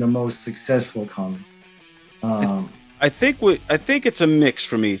picking the most successful comic? I think it's a mix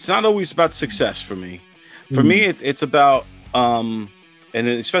for me. It's not always about success for me. For me, it's about and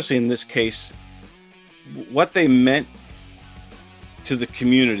especially in this case, what they meant to the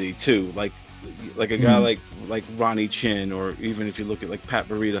community too. Like a guy like Ronnie Chin, or even if you look at like Pat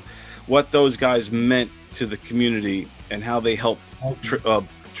Morita, what those guys meant to the community and how they helped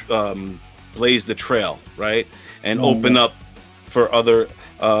blaze the trail, right? And open up for other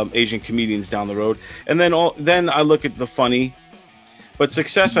Asian comedians down the road. And then I look at the funny, but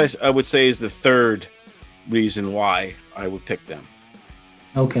success I would say is the third reason why I would pick them.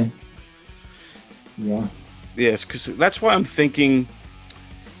 Okay. Yeah. Yes, because that's why I'm thinking.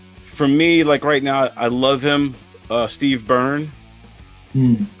 For me, like right now, I love him, Steve Byrne,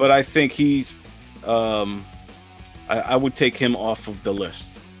 but I think he's. I would take him off of the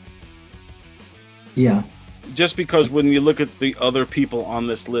list. Yeah. Just because when you look at the other people on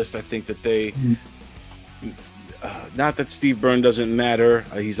this list, I think that they, not that Steve Byrne doesn't matter.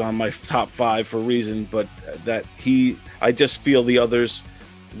 He's on my top 5 for a reason, but that I just feel the others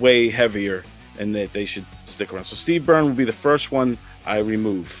way heavier and that they should stick around. So Steve Byrne will be the first one I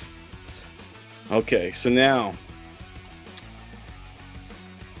remove. Okay, so now,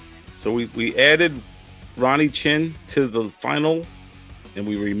 so we added Ronnie Chin to the final, and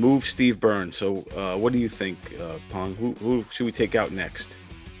we removed Steve Byrne. So what do you think, Pong? Who should we take out next?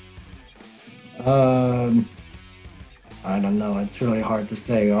 I don't know. It's really hard to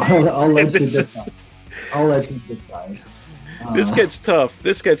say. I'll let you decide. I'll let you decide. This gets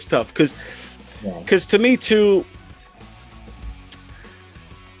tough. Because to me too.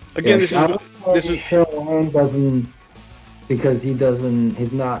 Again, this is Sean Wang doesn't, because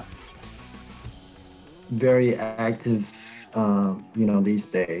he's not very active, these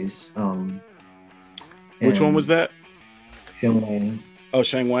days. Which one was that? Sean Wang. Oh,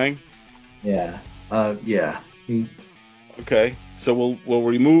 Shang Wang. Yeah. Yeah. Okay, so we'll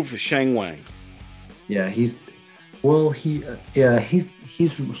remove Shang Wang. Yeah, he's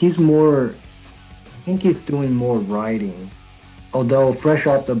more. I think he's doing more writing. Although Fresh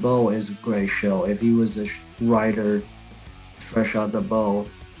Off the Bow is a great show. If he was a writer, Fresh Off the Bow,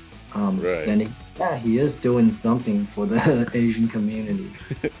 right. Then he is doing something for the Asian community.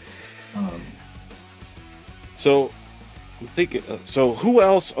 So I'm thinking. So who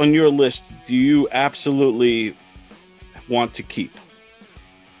else on your list do you absolutely want to keep?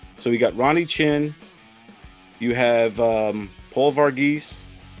 So we got Ronnie Chin. You have Paul Varghese.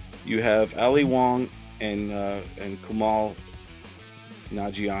 You have Ali Wong and Kumail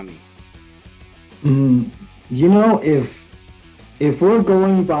Nanjiani. If we're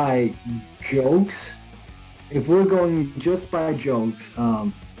going by jokes, if we're going just by jokes,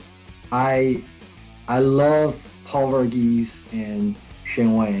 I love Paul Varghese and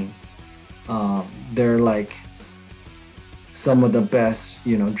Shen Wang. They're like some of the best,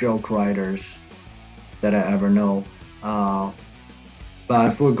 joke writers that I ever know.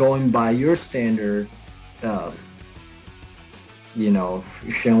 But if we're going by your standard,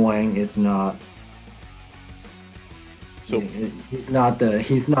 Shen Wang is not. So he's not the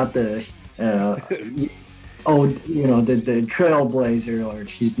the trailblazer, or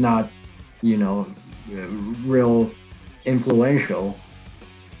he's not, real influential.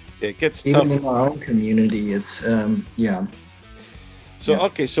 It gets even tough in our own community. It's yeah. So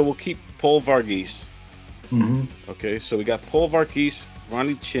okay, so we'll keep Paul Varghese. Mm-hmm. Okay, so we got Paul Varghese,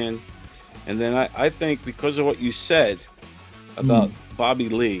 Ronnie Chin, and then I think because of what you said about Bobby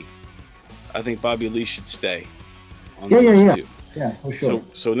Lee, I think Bobby Lee should stay on the list too. Yeah, for sure.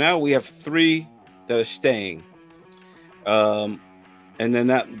 So now we have 3 that are staying. And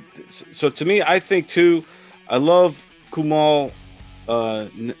then so to me, I think too, I love Kumail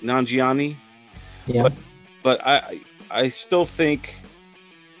Nanjiani. Yeah. But I still think,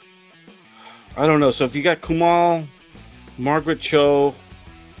 I don't know. So if you got Kumail, Margaret Cho,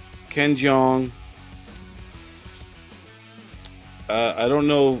 Ken Jeong, I don't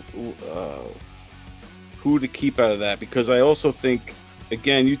know who to keep out of that, because I also think,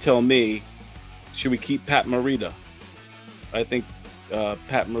 again, you tell me, should we keep Pat Morita? I think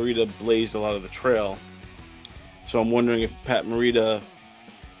Pat Morita blazed a lot of the trail. So I'm wondering if Pat Morita,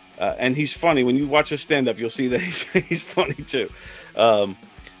 and he's funny. When you watch his stand-up, you'll see that he's funny too. But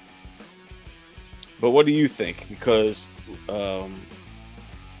what do you think? Because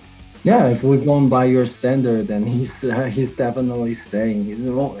if we're going by your standard, then he's definitely staying.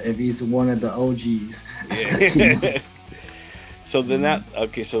 If he's one of the OGs. Yeah. So then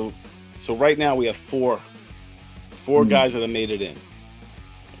okay. So right now we have four guys that have made it in.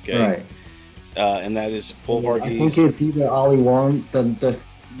 Okay. Right. And that is Paul Varghese. I think it's either Ali Wong. The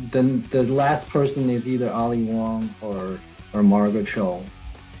last person is either Ali Wong or Margaret Cho.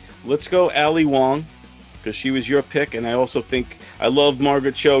 Let's go Ali Wong, because she was your pick, and I also think I love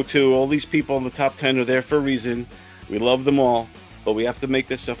Margaret Cho too. All these people in the top 10 are there for a reason. We love them all, but we have to make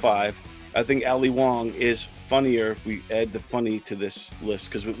this a 5. I think Ali Wong is funnier if we add the funny to this list,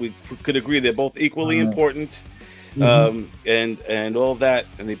 because we could agree they're both equally important, and all that,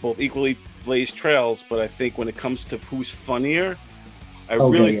 and they both equally blaze trails. But I think when it comes to who's funnier, I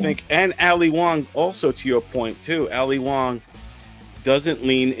really think, and Ali Wong also, to your point too, Ali Wong doesn't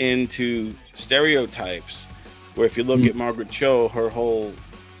lean into stereotypes, where if you look at Margaret Cho, her whole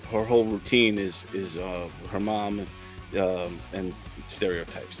routine is her mom and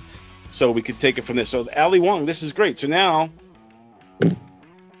stereotypes. So we could take it from this. So Ali Wong, this is great. So now,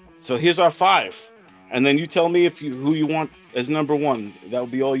 here's our 5. And then you tell me who you want as number one. That will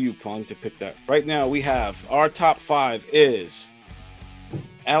be all you, Pong, to pick that. Right now, we have our top 5 is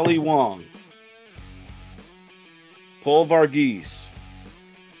Ali Wong, Paul Varghese,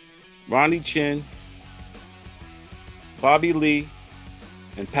 Ronnie Chin, Bobby Lee,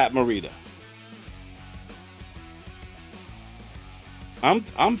 and Pat Morita.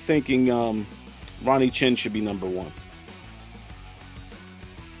 I'm thinking Ronnie Chin should be number 1.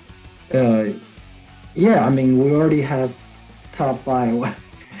 Yeah, I mean, we already have top 5.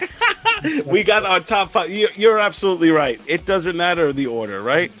 We got our top 5. You're absolutely right. It doesn't matter the order,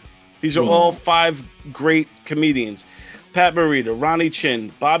 right? These are all 5 great comedians. Pat Morita, Ronnie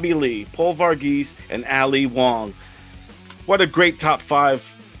Chin, Bobby Lee, Paul Varghese, and Ali Wong. What a great top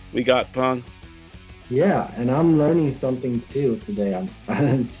 5 we got, Pong. Yeah, and I'm learning something too today.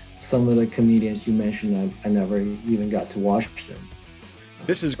 Some of the comedians you mentioned, I never even got to watch them.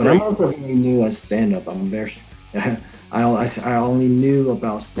 This is but great. I'm also very new at stand-up. I'm very. I only knew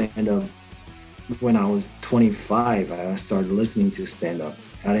about stand-up when I was 25. I started listening to stand-up.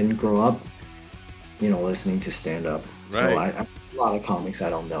 I didn't grow up, listening to stand-up. Right. So a lot of comics I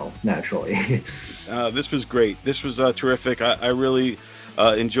don't know naturally. This was great. This was terrific. I really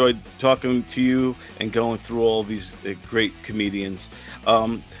enjoyed talking to you and going through all these great comedians.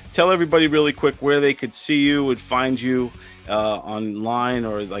 Tell everybody really quick where they could see you and find you online,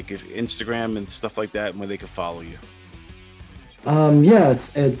 or like Instagram and stuff like that, and where they could follow you.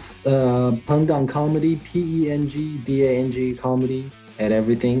 Yes, it's Pengdang Comedy, PENGDANG Comedy at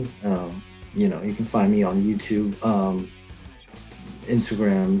everything. You can find me on YouTube,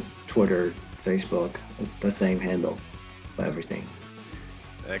 Instagram, Twitter, Facebook. It's the same handle for everything.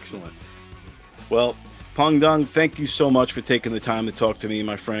 Excellent. Well, Pengdang, thank you so much for taking the time to talk to me,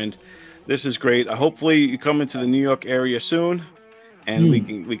 my friend. This is great. Hopefully you come into the New York area soon, and we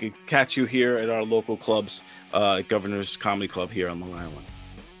can catch you here at our local clubs, at Governor's Comedy Club here on Long Island.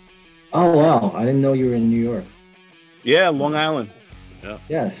 Oh wow! I didn't know you were in New York. Yeah, Long Island. Yeah.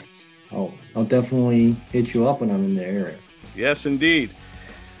 Yes. Oh, I'll definitely hit you up when I'm in the area. Yes, indeed.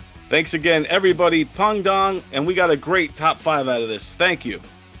 Thanks again, everybody. Pengdang, and we got a great top 5 out of this. Thank you.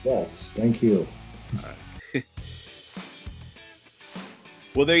 Yes, thank you. All right.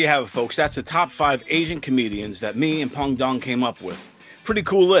 Well, there you have it, folks. That's the top 5 Asian comedians that me and Pengdang came up with. Pretty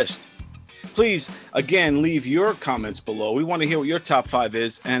cool list. Please, again, leave your comments below. We want to hear what your top 5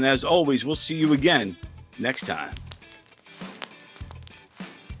 is. And as always, we'll see you again next time.